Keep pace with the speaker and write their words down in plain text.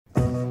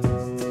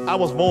I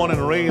was born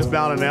and raised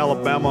down in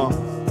Alabama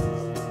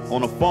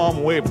on a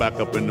farm way back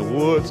up in the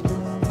woods.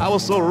 I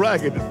was so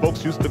ragged that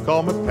folks used to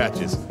call me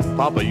Patches.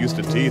 Papa used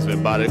to tease me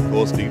about it. Of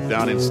course, deep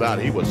down inside,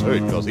 he was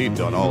hurt because he'd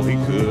done all he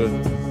could.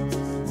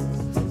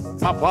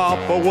 My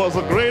papa was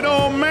a great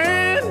old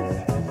man.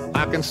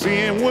 I can see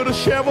him with a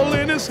shovel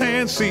in his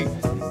hand. See,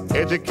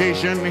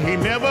 education he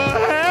never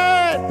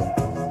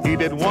had. He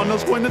did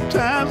wonders when the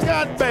times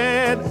got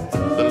bad.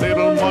 The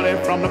little money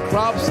from the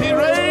crops he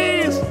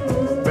raised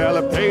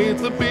barely paid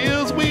the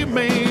bills we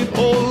made.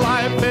 Old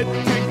life had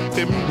kicked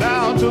him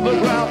down to the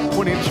ground.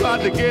 When he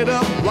tried to get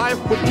up, life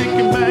would kick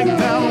him back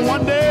down.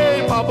 One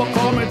day, Papa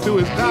called me to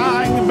his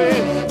dying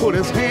bed, put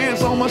his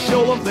hands on my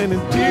shoulders, and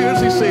in tears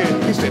he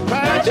said,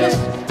 Patches,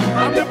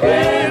 I'm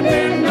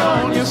depending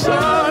on you,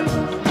 son,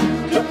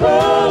 to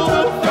pull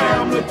the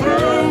family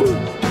through.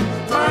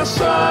 My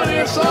son,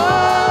 it's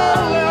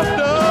all left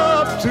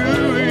up to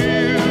you.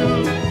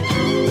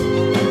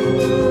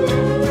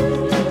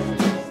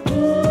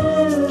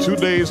 2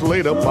 days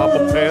later,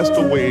 Papa passed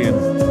away,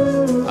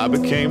 and I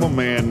became a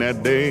man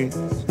that day.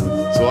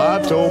 So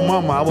I told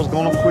Mama I was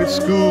gonna quit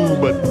school,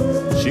 but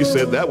she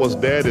said that was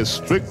Daddy's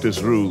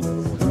strictest rule.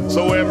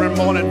 So every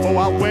morning before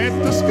I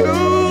went to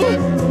school,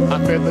 I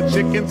fed the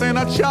chickens and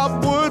I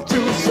chopped wood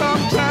too.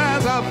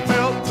 Sometimes I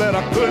felt that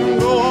I couldn't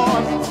go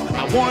on.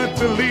 I wanted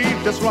to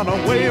leave, just run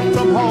away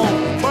from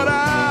home. But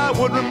I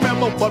would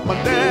remember what my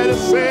daddy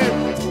said,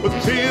 with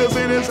tears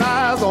in his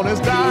eyes on his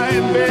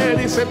dying bed.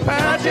 He said,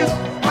 Patches,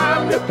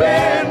 I'm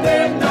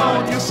depending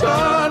on you,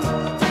 son.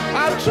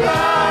 I've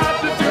tried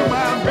to do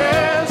my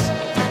best.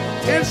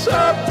 It's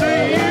up to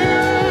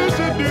you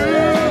to do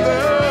the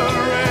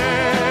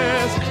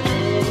rest.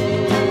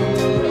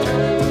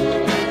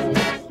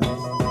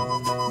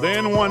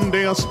 Then one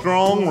day a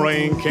strong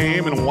rain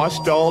came and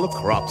washed all the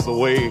crops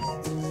away.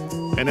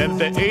 And at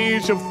the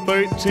age of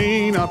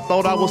 13, I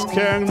thought I was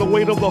carrying the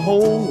weight of the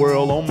whole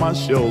world on my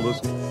shoulders.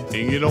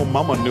 And you know,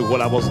 Mama knew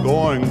what I was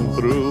going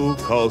through,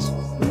 'cause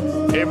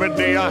every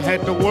day I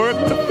had to work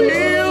the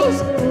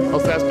fields,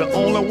 'cause that's the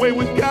only way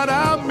we got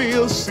our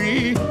meals.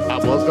 See, I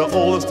was the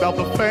oldest of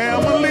the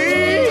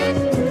family,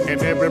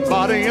 and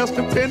everybody else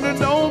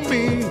depended on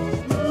me.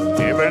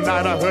 Every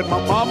night I heard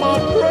my mama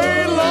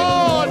pray,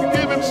 Lord,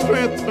 give him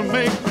strength to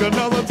make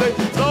another day.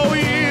 Though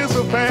years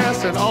have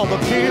passed and all the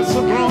kids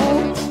are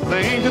grown, the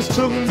angels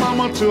took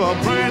Mama to a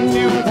brand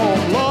new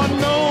home. Lord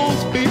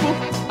knows, people,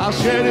 I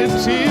shedded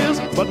tears,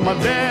 but my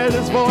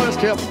daddy's voice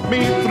kept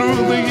me through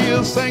the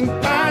years, saying,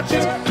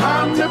 Patches,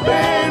 I'm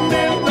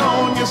depending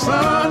on your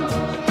son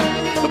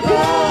to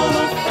pull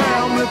the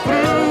family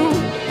through.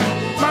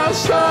 My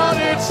son,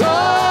 it's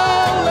all